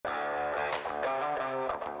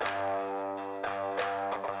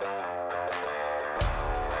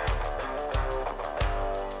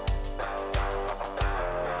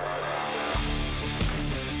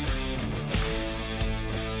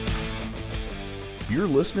You're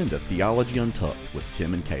listening to Theology Untucked with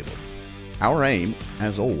Tim and Caleb. Our aim,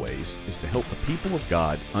 as always, is to help the people of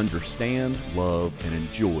God understand, love, and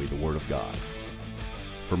enjoy the Word of God.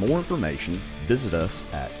 For more information, visit us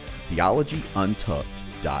at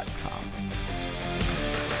theologyuntucked.com.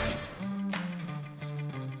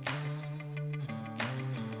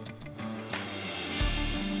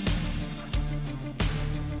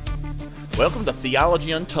 Welcome to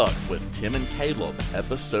Theology Untucked with Tim and Caleb,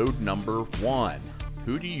 episode number 1.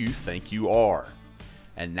 Who do you think you are?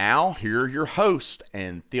 And now, here are your hosts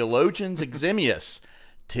and theologians eximius,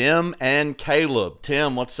 Tim and Caleb.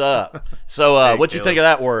 Tim, what's up? So, Hey, what'd you think of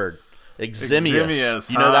that word? Eximius.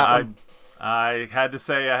 You know that one? I had to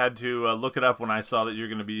say, I had to look it up when I saw that you're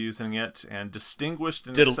going to be using it, and distinguished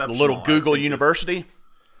and Did a exceptional. little Google University?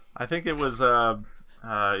 I think it was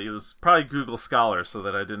probably Google Scholar, so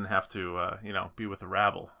that I didn't have to, be with the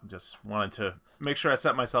rabble. Just wanted to make sure I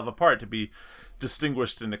set myself apart to be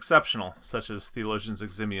distinguished and exceptional, such as theologians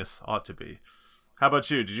eximius ought to be. How about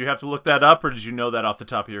you? Did you have to look that up, or did you know that off the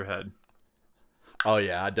top of your head? Oh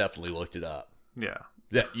yeah, I definitely looked it up. Yeah.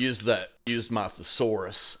 Used my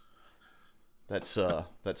thesaurus. That's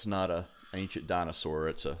not a ancient dinosaur.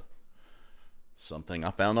 It's something I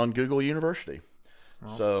found on Google University. Well,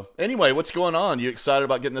 so anyway, what's going on? You excited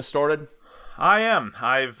about getting this started? I am.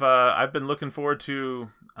 I've been looking forward to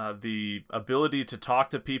the ability to talk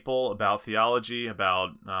to people about theology, about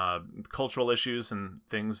cultural issues and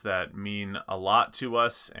things that mean a lot to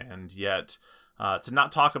us, and yet to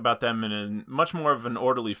not talk about them in a much more of an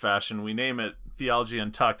orderly fashion. We name it Theology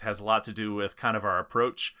Untucked, has a lot to do with kind of our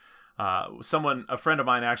approach. A friend of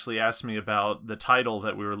mine actually asked me about the title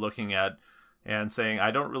that we were looking at and saying,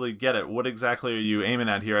 I don't really get it. What exactly are you aiming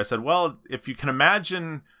at here? I said, well, if you can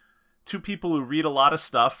imagine two people who read a lot of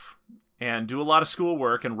stuff and do a lot of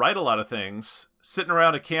schoolwork and write a lot of things, sitting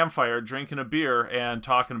around a campfire, drinking a beer and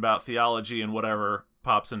talking about theology and whatever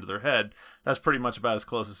pops into their head, that's pretty much about as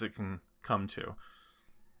close as it can come to.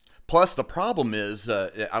 Plus, the problem is,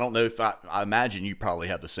 I don't know if I imagine you probably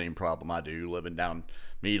have the same problem I do, living down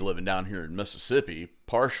here in Mississippi,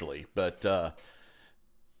 partially, but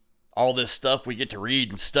all this stuff we get to read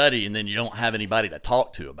and study, and then you don't have anybody to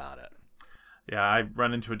talk to about it. Yeah, I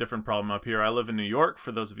run into a different problem up here. I live in New York,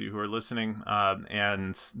 for those of you who are listening,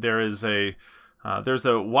 and there's a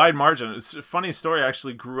wide margin. It's a funny story. I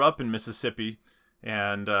actually grew up in Mississippi,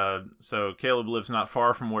 and so Caleb lives not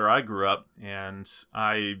far from where I grew up, and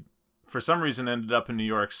I, for some reason, ended up in New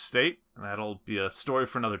York State. That'll be a story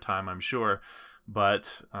for another time, I'm sure.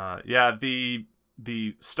 But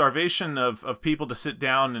the starvation of people to sit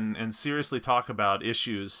down and seriously talk about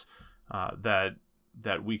issues that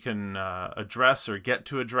we can address or get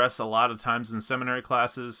to address a lot of times in seminary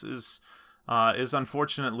classes is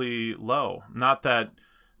unfortunately low. Not that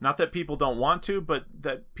people don't want to, but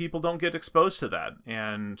that people don't get exposed to that.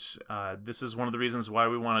 And this is one of the reasons why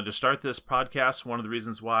we wanted to start this podcast. One of the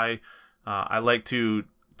reasons why I like to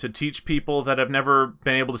teach people that have never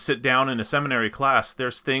been able to sit down in a seminary class.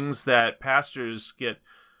 There's things that pastors get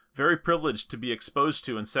very privileged to be exposed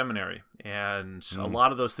to in seminary. And a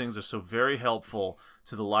lot of those things are so very helpful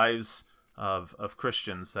to the lives of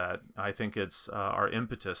Christians that I think it's our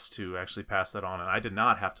impetus to actually pass that on. And I did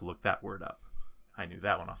not have to look that word up. I knew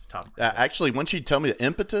that one off the top of my head. Actually, once you tell me the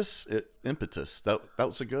impetus, that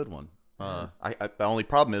was a good one. The only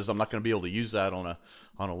problem is I'm not going to be able to use that on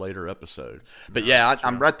a later episode. But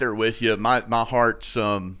I'm right there with you. My heart's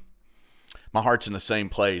in the same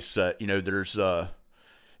place. There's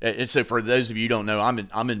and so for those of you who don't know,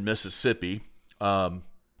 I'm in Mississippi, so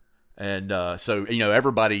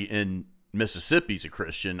everybody in Mississippi's a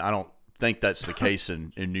Christian. I don't think that's the case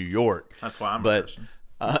in New York. That's why I'm a Christian.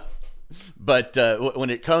 But when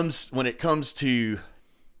it comes to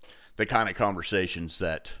the kind of conversations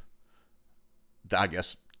that I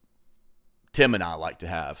guess Tim and I like to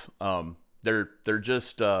have, they're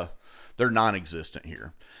just they're non-existent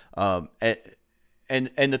here. And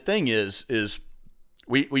the thing is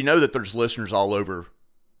we know that there's listeners all over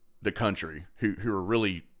the country who are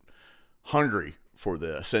really hungry for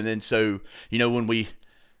this. And then so, when we're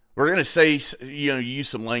going to say, use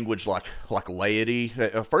some language like laity.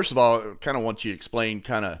 First of all, I kind of want you to explain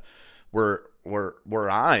kind of where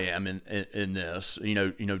I am in this.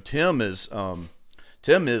 Tim is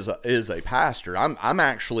a pastor. I'm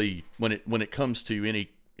actually, when it comes to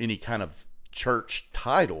any kind of church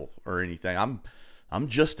title or anything, I'm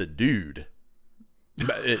just a dude.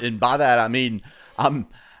 And by that I mean I'm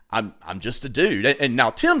just a dude. And now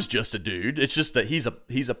Tim's just a dude. It's just that he's a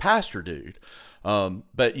pastor dude. But I'm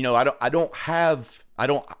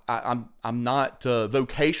not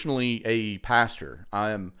vocationally a pastor.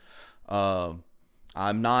 I'm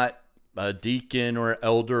I'm not a deacon or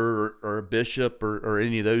elder or a bishop or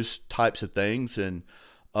any of those types of things. And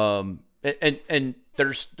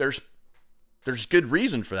there's good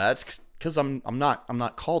reason for that. It's because I'm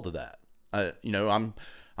not called to that.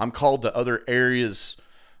 I'm called to other areas,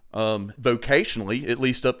 vocationally, at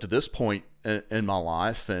least up to this point in my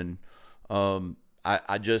life. And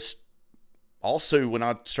I just also, when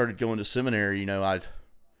I started going to seminary,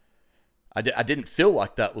 I didn't feel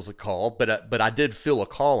like that was a call, but I did feel a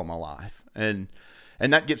call in my life, and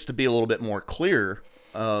that gets to be a little bit more clear.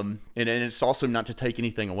 And it's also not to take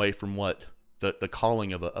anything away from what the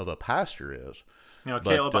calling of a pastor is.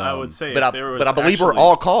 Caleb, I would say, but I believe we're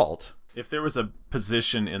all called. If there was a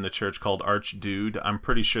position in the church called Archdude, I'm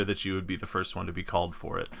pretty sure that you would be the first one to be called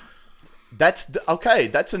for it. That's okay.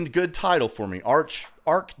 That's a good title for me,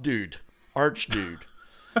 Archdude.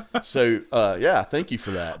 So yeah, thank you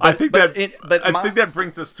for that. I think that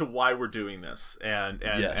brings us to why we're doing this and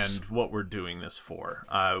Yes. and what we're doing this for.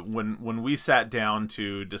 When we sat down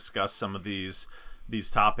to discuss some of these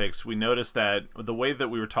topics, we noticed that the way that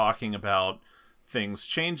we were talking about things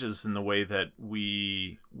changes in the way that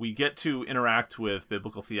we get to interact with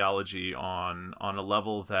biblical theology on a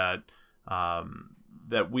level that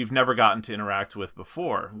that we've never gotten to interact with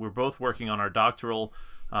before. We're both working on our doctoral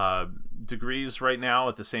degrees right now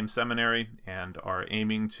at the same seminary and are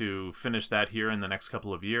aiming to finish that here in the next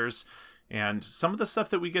couple of years. And some of the stuff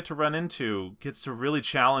that we get to run into gets to really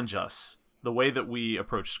challenge us. The way that we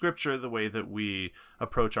approach Scripture, the way that we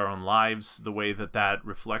approach our own lives, the way that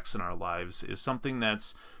reflects in our lives is something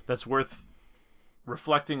that's worth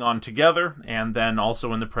reflecting on together, and then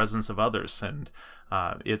also in the presence of others. And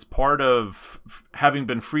it's part of having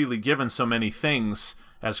been freely given so many things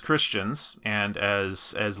as Christians and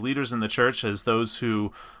as leaders in the church, as those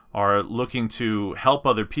who are looking to help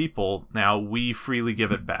other people. Now we freely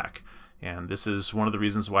give it back. And this is one of the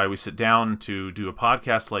reasons why we sit down to do a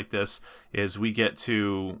podcast like this, is we get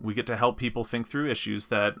to help people think through issues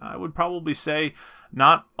that I would probably say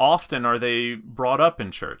not often are they brought up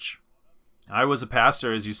in church. I was a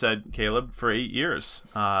pastor, as you said, Caleb, for 8 years.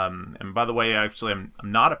 And by the way, actually, I'm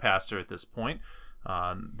not a pastor at this point.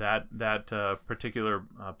 That particular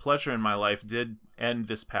pleasure in my life did end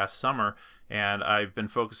this past summer, and I've been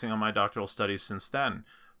focusing on my doctoral studies since then.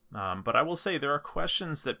 But I will say there are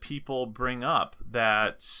questions that people bring up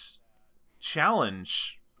that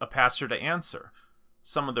challenge a pastor to answer.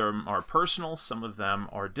 Some of them are personal, some of them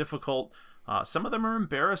are difficult, some of them are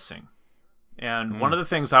embarrassing. And one of the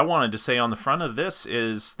things I wanted to say on the front of this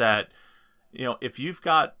is that, if you've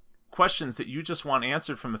got questions that you just want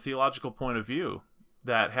answered from a theological point of view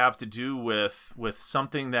that have to do with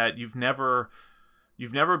something that you've never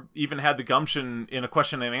even had the gumption in a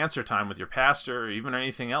question and answer time with your pastor or even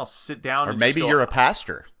anything else, sit down. Or maybe you're a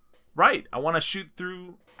pastor. Right. I want to shoot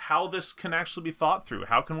through how this can actually be thought through.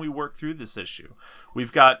 How can we work through this issue?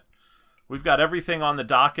 We've got everything on the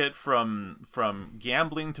docket from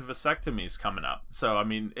gambling to vasectomies coming up. So, I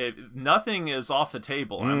mean, nothing is off the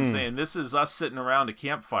table. I'm saying this is us sitting around a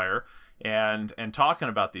campfire and talking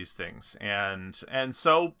about these things. And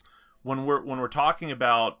so when we're talking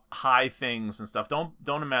about high things and stuff,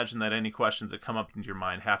 don't imagine that any questions that come up into your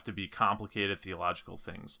mind have to be complicated theological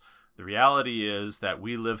things. The reality is that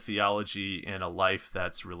we live theology in a life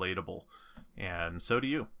that's relatable, and so do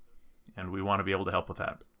you. And we want to be able to help with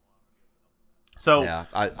that. So, yeah,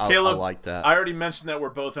 Caleb, I like that. I already mentioned that we're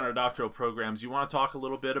both in our doctoral programs. You want to talk a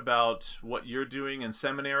little bit about what you're doing in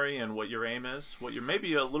seminary and what your aim is?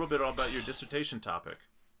 Maybe a little bit about your dissertation topic.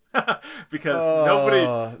 Because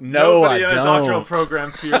nobody in a doctoral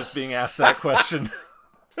program fears being asked that question.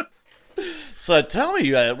 So tell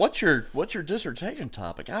me, what's your dissertation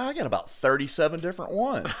topic? I got about 37 different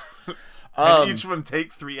ones. And each of them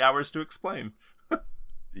take 3 hours to explain.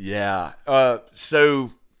 Yeah.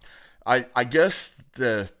 So I guess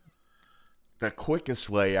the quickest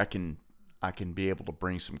way I can be able to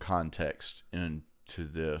bring some context into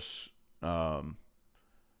this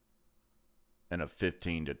in a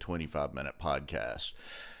 15 to 25 minute podcast.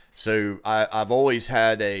 So I've always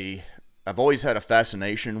had a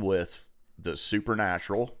fascination with the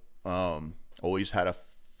supernatural. Always had a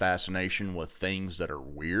fascination with things that are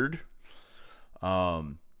weird.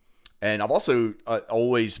 And I've also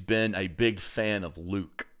always been a big fan of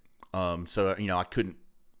Luke. So, I couldn't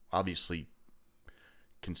obviously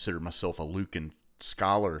consider myself a Lucan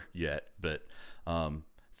scholar yet, but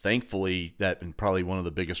thankfully that, and probably one of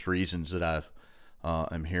the biggest reasons that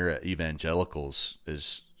I'm here at Evangelicals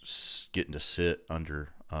is getting to sit under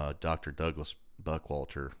Dr. Douglas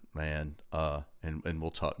Buckwalter, man, and we'll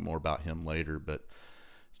talk more about him later, but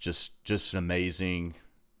just an amazing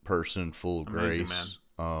person, full of Amazing grace.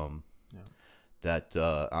 man. That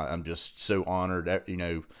I'm just so honored.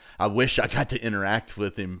 I wish I got to interact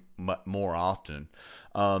with him more often.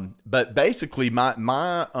 But basically, my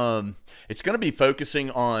it's going to be focusing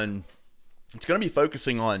on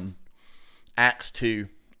Acts 2,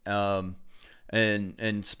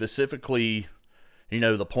 and specifically,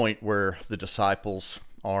 the point where the disciples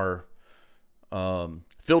are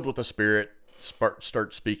filled with the Spirit,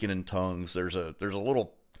 start speaking in tongues. There's a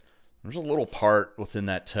little part within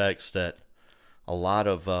that text that a lot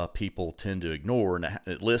of people tend to ignore, and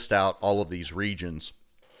it lists out all of these regions,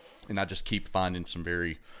 and I just keep finding some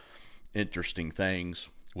very interesting things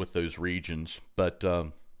with those regions. But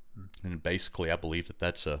and basically, I believe that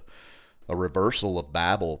that's a reversal of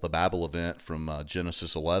Babel, the Babel event from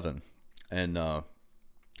Genesis 11, and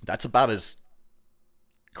that's about as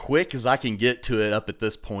quick as I can get to it up at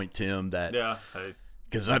this point, Tim. That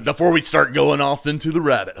because before we start going off into the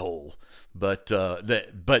rabbit hole. But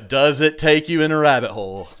does it take you in a rabbit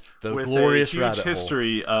hole? The with glorious a huge rabbit hole.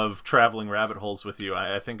 history of traveling rabbit holes with you,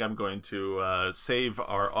 I think I'm going to save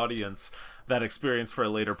our audience that experience for a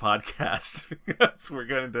later podcast, because we're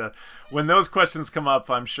going to, when those questions come up,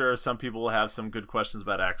 I'm sure some people will have some good questions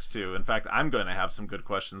about Acts 2. In fact, I'm going to have some good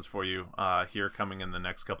questions for you here coming in the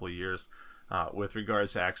next couple of years with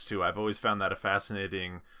regards to Acts 2. I've always found that a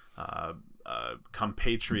fascinating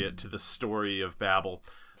compatriot to the story of Babel.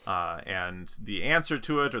 And the answer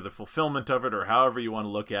to it, or the fulfillment of it, or however you want to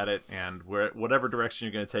look at it, and whatever direction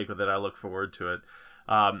you're going to take with it, I look forward to it.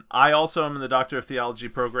 I also am in the Doctor of Theology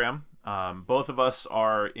program. Both of us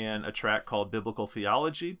are in a track called Biblical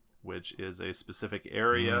Theology, which is a specific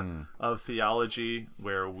area of theology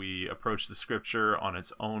where we approach the Scripture on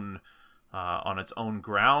its own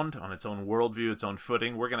ground, on its own worldview, its own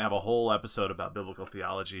footing. We're going to have a whole episode about biblical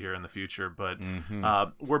theology here in the future, but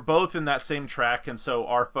we're both in that same track, and so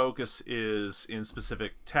our focus is in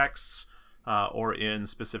specific texts or in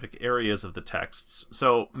specific areas of the texts.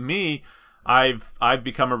 So I've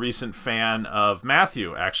become a recent fan of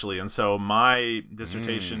Matthew, actually, and so my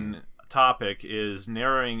dissertation topic is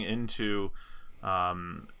narrowing into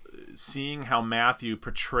seeing how Matthew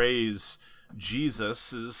portrays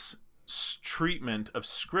Jesus's treatment of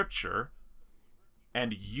Scripture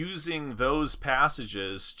and using those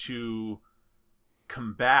passages to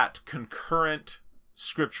combat concurrent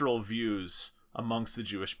scriptural views amongst the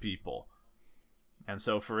Jewish people. And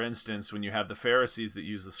so, for instance, when you have the Pharisees that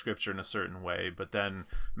use the Scripture in a certain way, but then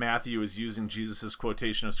Matthew is using Jesus's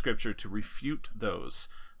quotation of Scripture to refute those.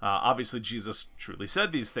 Obviously, Jesus truly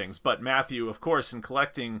said these things, but Matthew, of course, in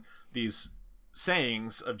collecting these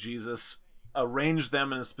sayings of Jesus, arranged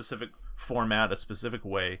them in a specific format, a specific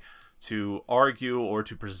way, to argue or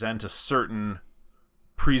to present a certain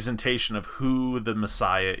presentation of who the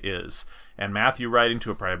Messiah is. And Matthew, writing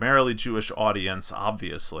to a primarily Jewish audience,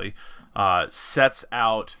 obviously, sets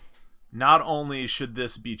out, not only should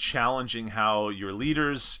this be challenging how your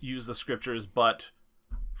leaders use the Scriptures, but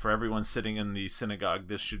for everyone sitting in the synagogue,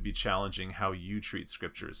 this should be challenging how you treat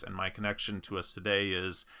Scriptures. And my connection to us today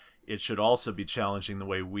is it should also be challenging the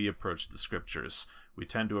way we approach the Scriptures. We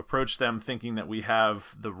tend to approach them thinking that we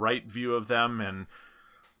have the right view of them, and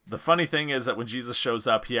the funny thing is that when Jesus shows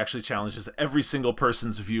up, he actually challenges every single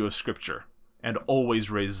person's view of Scripture and always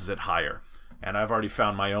raises it higher. And I've already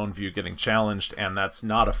found my own view getting challenged, and that's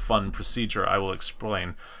not a fun procedure. I will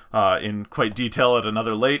explain in quite detail at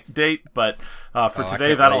another late date, but for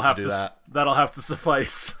today that'll have to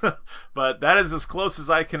suffice. But that is as close as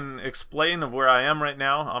I can explain of where I am right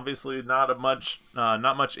now. Obviously, not much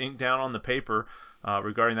ink down on the paper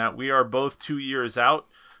regarding that. We are both 2 years out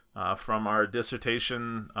from our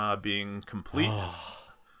dissertation being complete.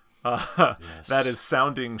 Yes. That is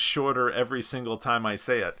sounding shorter every single time I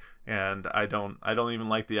say it. And I don't even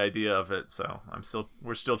like the idea of it. So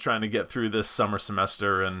we're still trying to get through this summer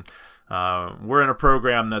semester, and we're in a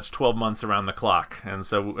program that's 12 months around the clock, and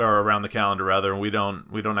so, or around the calendar rather. And we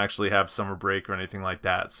don't actually have summer break or anything like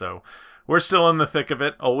that. So we're still in the thick of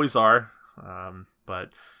it, always are.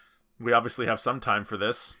 But we obviously have some time for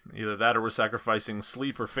this. Either that, or we're sacrificing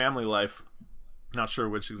sleep or family life. Not sure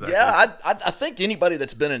which exactly. Yeah, I think anybody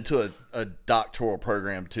that's been into a doctoral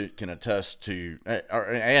program can attest to,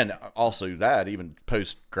 and also that even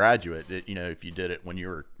postgraduate, if you did it when you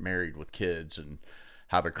were married with kids and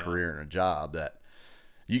have a career and a job, that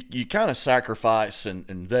you kind of sacrifice,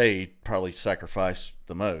 and they probably sacrifice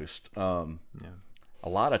the most. A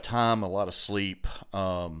lot of time, a lot of sleep,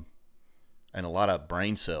 and a lot of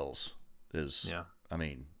brain cells is. I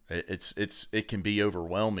mean, It can be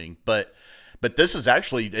overwhelming, but this is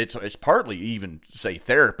actually it's partly even say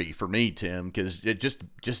therapy for me, Tim, because it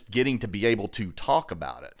just getting to be able to talk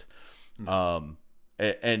about it, and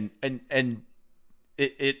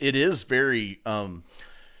it is very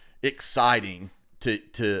exciting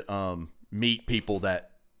to meet people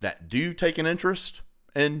that do take an interest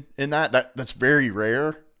in that's very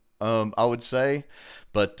rare, I would say.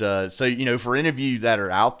 But so, you know, for any of you that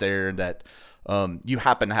are out there that you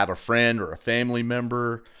happen to have a friend or a family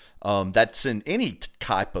member that's in any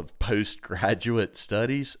type of postgraduate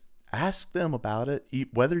studies, ask them about it.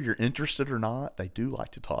 Whether you're interested or not, they do like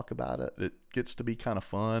to talk about it. It gets to be kind of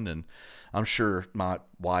fun, and I'm sure my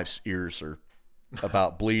wife's ears are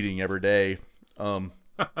about bleeding every day.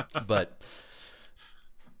 But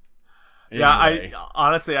yeah,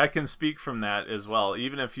 honestly, I can speak from that as well.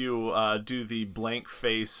 Even if you do the blank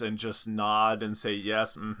face and just nod and say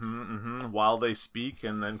yes, while they speak,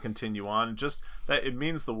 and then continue on, just that it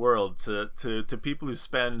means the world to people who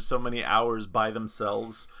spend so many hours by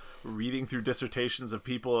themselves reading through dissertations of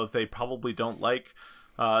people that they probably don't like,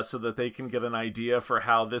 so that they can get an idea for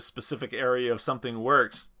how this specific area of something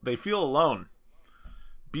works. They feel alone.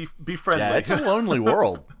 Be friendly. Yeah, it's a lonely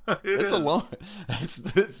world. It's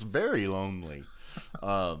it's very lonely.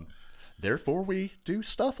 Therefore, we do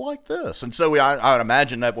stuff like this, and so I would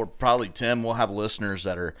imagine that Tim will have listeners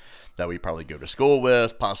that we probably go to school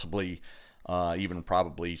with, possibly even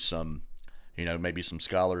probably some, you know, maybe some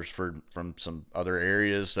scholars from some other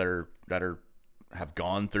areas that have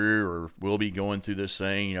gone through or will be going through this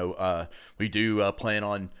thing. You know, we do plan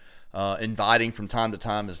on inviting from time to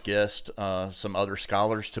time as guests some other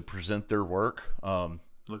scholars to present their work.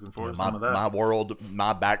 Looking forward to some of that.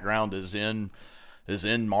 My background is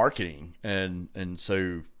in marketing, and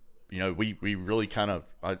so, you know, we really kind of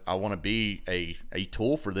I want to be a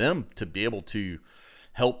tool for them to be able to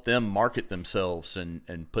help them market themselves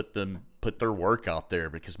and put their work out there,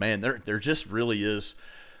 because man, there just really is.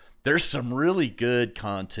 There's some really good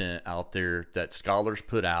content out there that scholars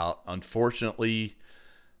put out. Unfortunately,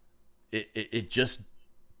 it just,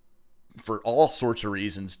 for all sorts of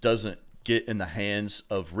reasons, doesn't get in the hands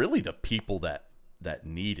of really the people that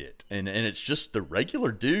need it. And it's just the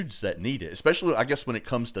regular dudes that need it, especially, I guess, when it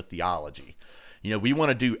comes to theology. You know, we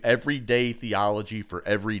want to do everyday theology for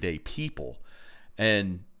everyday people.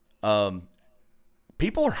 And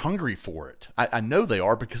people are hungry for it. I know they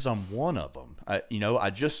are, because I'm one of them. I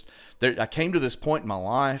came to this point in my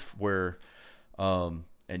life where, and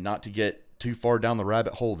not to get too far down the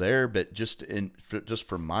rabbit hole there, but just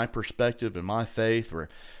from my perspective and my faith, where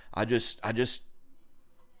I just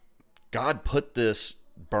God put this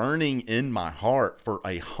burning in my heart for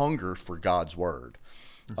a hunger for God's word.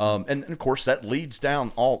 And of course that leads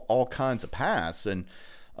down all kinds of paths. And,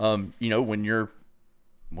 you know, when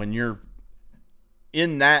you're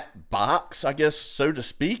in that box, I guess, so to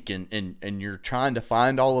speak, and you're trying to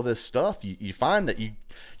find all of this stuff, you find that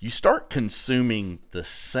you start consuming the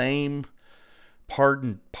same,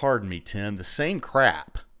 pardon me, Tim, the same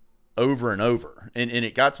crap over and over. And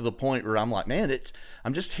it got to the point where I'm like, man,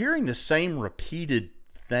 I'm just hearing the same repeated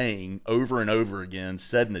thing over and over again,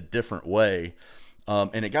 said in a different way.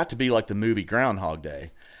 And it got to be like the movie Groundhog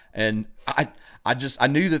Day. And I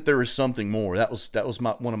knew that there was something more. That was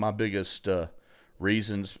one of my biggest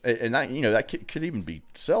reasons. And that could even be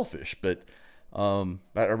selfish, but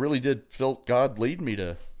I really did feel God lead me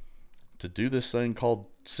to do this thing called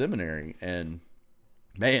seminary. And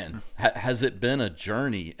man, has it been a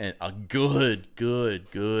journey, and a good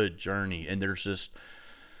journey. And there's just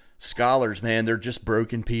scholars, man, they're just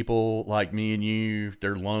broken people like me and you.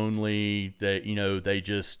 They're lonely. They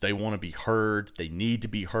want to be heard. They need to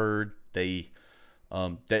be heard. They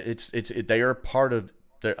are part of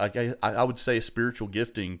I would say a spiritual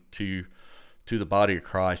gifting to the body of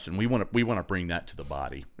Christ, and we want to bring that to the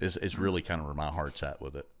body. Is really kind of where my heart's at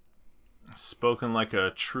with it. Spoken like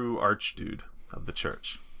a true archdude of the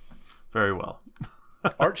church. Very well.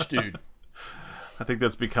 Archdude. I think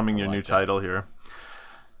that's becoming your new title here.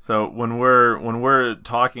 So when we're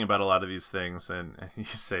talking about a lot of these things, and you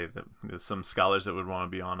say that there's some scholars that would want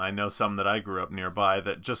to be on, I know some that I grew up nearby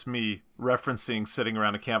that just me referencing sitting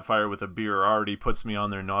around a campfire with a beer already puts me on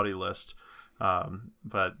their naughty list.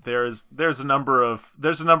 But there's a number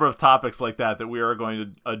of topics like that we are going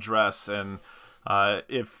to address, and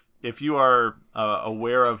if you are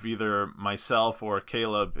aware of either myself or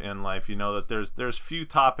Caleb in life, you know that there's few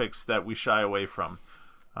topics that we shy away from.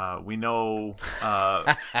 We know how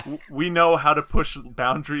to push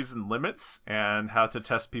boundaries and limits, and how to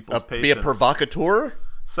test people's patience. Be a provocateur.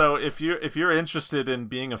 So if you're interested in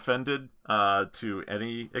being offended to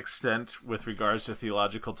any extent with regards to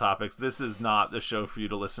theological topics, this is not the show for you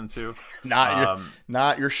to listen to.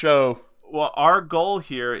 Not your show. Well, our goal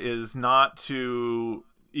here is not to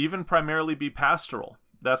even primarily be pastoral.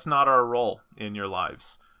 That's not our role in your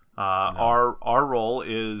lives. No. Our role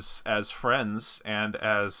is as friends and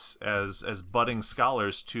as budding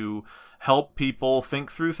scholars to help people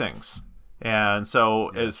think through things. And so,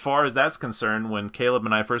 as far as that's concerned, when Caleb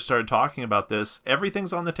and I first started talking about this,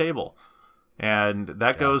 everything's on the table, and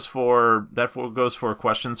that goes for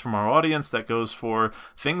questions from our audience. That goes for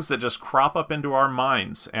things that just crop up into our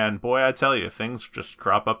minds. And boy, I tell you, things just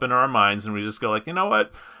crop up in our minds, and we just go like, you know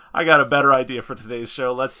what? I got a better idea for today's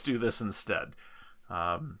show. Let's do this instead.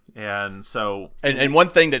 And so, and one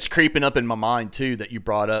thing that's creeping up in my mind too that you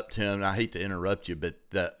brought up, Tim, and I hate to interrupt you, but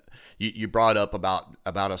that you brought up about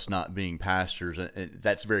us not being pastors, and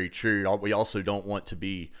that's very true. We also don't want to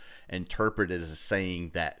be interpreted as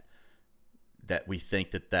saying that we think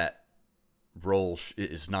that role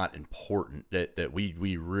is not important. That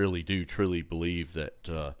we really do truly believe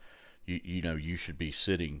that you should be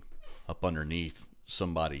sitting up underneath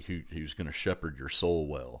somebody who's going to shepherd your soul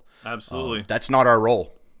well. Absolutely, that's not our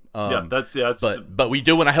role. But we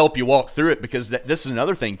do want to help you walk through it, because this is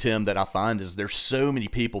another thing, Tim, that I find is there's so many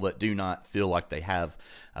people that do not feel like they have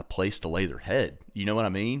a place to lay their head. You know what I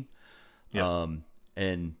mean? Yes.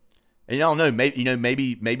 And I don't know,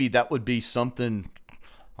 maybe that would be something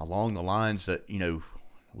along the lines that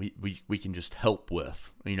we can just help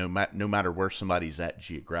with. No matter where somebody's at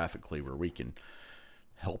geographically, where we can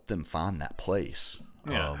help them find that place.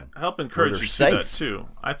 Yeah, help encourage you to do that too.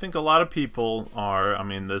 I think a lot of people are. I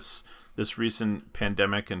mean, this recent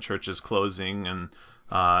pandemic and churches closing and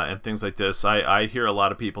things like this. I hear a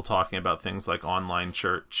lot of people talking about things like online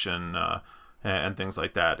church and things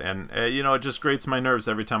like that. And it just grates my nerves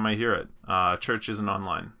every time I hear it. Church isn't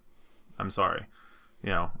online. I'm sorry.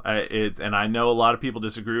 And I know a lot of people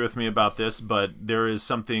disagree with me about this, but there is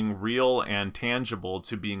something real and tangible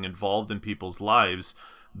to being involved in people's lives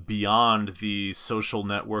beyond the social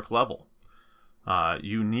network level.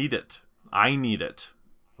 You need it. I need it.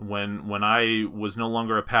 When I was no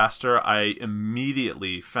longer a pastor, I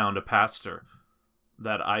immediately found a pastor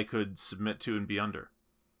that I could submit to and be under.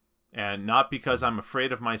 And not because I'm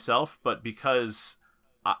afraid of myself, but because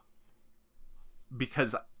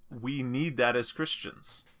we need that as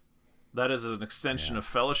Christians. That is an extension of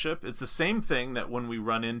fellowship. It's the same thing that when we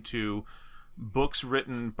run into books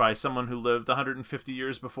written by someone who lived 150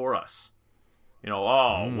 years before us.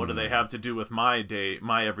 What do they have to do with my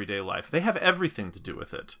everyday life? They have everything to do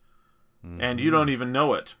with it. And you don't even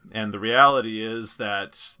know it. And the reality is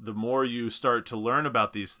that the more you start to learn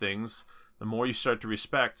about these things, the more you start to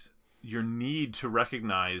respect your need to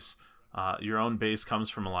recognize your own base comes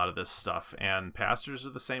from a lot of this stuff. And pastors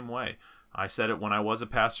are the same way. I said it when I was a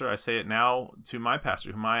pastor. I say it now to my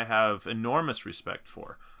pastor, whom I have enormous respect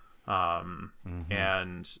for.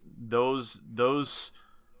 And those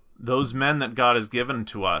men that God has given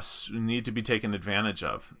to us need to be taken advantage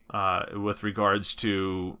of with regards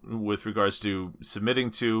to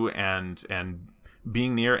submitting to and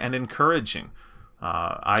being near and encouraging.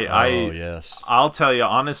 I'll tell you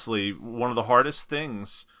honestly, one of the hardest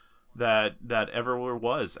things that ever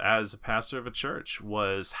was as a pastor of a church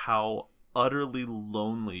was how utterly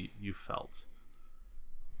lonely you felt.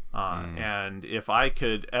 And if I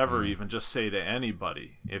could ever even just say to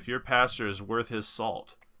anybody, if your pastor is worth his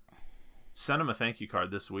salt, send him a thank you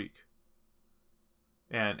card this week.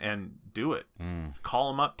 And do it.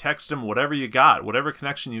 Call him up, text him, whatever you got, whatever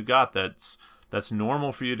connection you got that's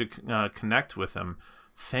normal for you to connect with him.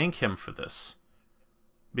 Thank him for this.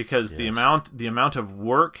 Because the amount of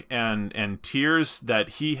work and tears that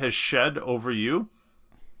he has shed over you,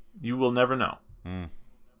 you will never know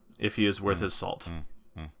if he is worth his salt.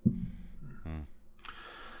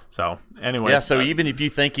 So anyway, so even if you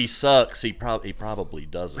think he sucks, he probably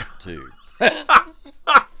doesn't too.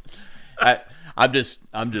 I'm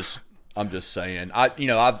just saying.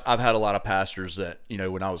 I've had a lot of pastors that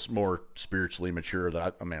when I was more spiritually mature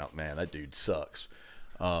that man, that dude sucks,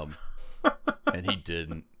 and he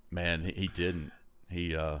didn't. Man, he didn't.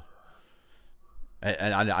 He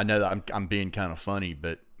and I know that I'm being kind of funny,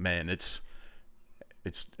 but man, it's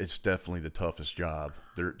definitely the toughest job.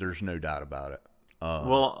 There's no doubt about it.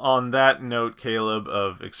 Well, on that note, Caleb,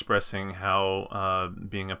 of expressing how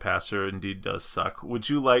being a pastor indeed does suck, would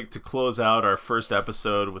you like to close out our first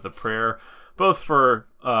episode with a prayer, both for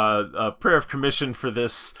a prayer of commission for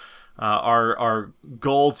this, our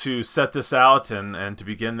goal to set this out and to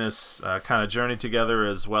begin this kind of journey together,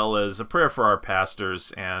 as well as a prayer for our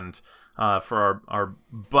pastors and for our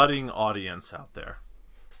budding audience out there.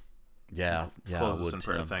 Yeah. Close us in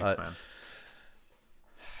prayer. Thanks, man.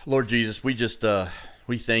 Lord Jesus, we just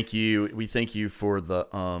we thank you. We thank you for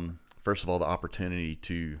the first of all the opportunity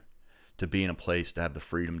to be in a place to have the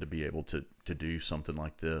freedom to be able to do something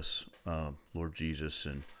like this, Lord Jesus,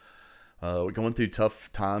 and we're going through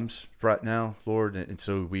tough times right now, Lord, and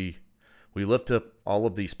so we lift up all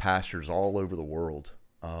of these pastors all over the world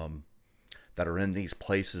that are in these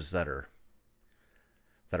places that are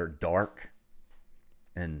dark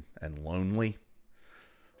and lonely.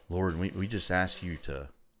 Lord, we just ask you to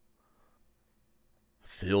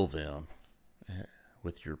fill them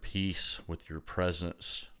with your peace, with your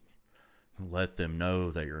presence. Let them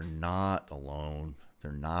know that you're not alone.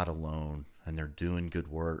 They're not alone, and they're doing good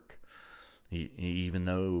work. Even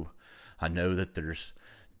though I know that there's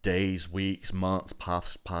days, weeks, months,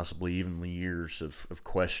 possibly even years of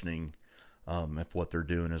questioning if what they're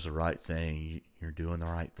doing is the right thing. You're doing the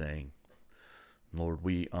right thing. Lord,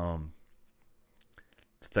 we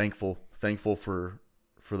thankful for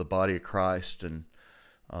the body of Christ, and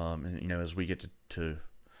as we get to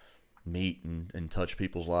meet and touch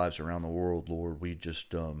people's lives around the world, Lord, we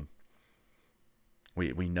just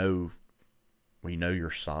we know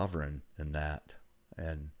you're sovereign in that,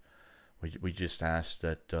 and we just ask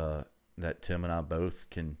that that Tim and I both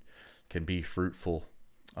can be fruitful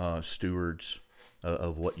stewards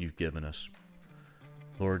of what you've given us.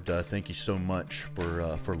 Lord, thank you so much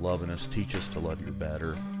for loving us. Teach us to love you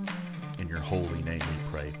better. In your holy name we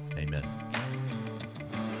pray. Amen.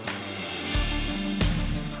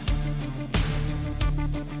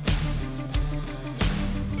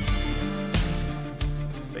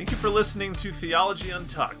 Thank you for listening to Theology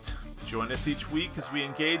Untucked. Join us each week as we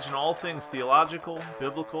engage in all things theological,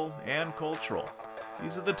 biblical, and cultural.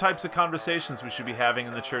 These are the types of conversations we should be having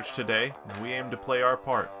in the church today, and we aim to play our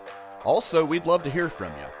part. Also, we'd love to hear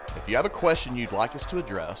from you. If you have a question you'd like us to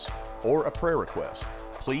address or a prayer request,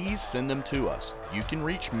 please send them to us. You can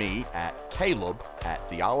reach me at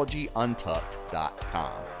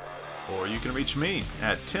caleb@theologyuntucked.com. Or you can reach me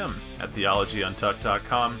at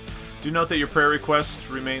tim@theologyuntucked.com. Do note that your prayer requests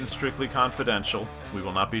remain strictly confidential. We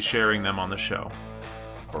will not be sharing them on the show.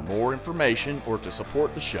 For more information or to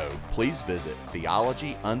support the show, please visit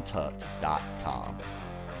theologyuntucked.com.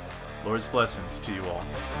 Lord's blessings to you all.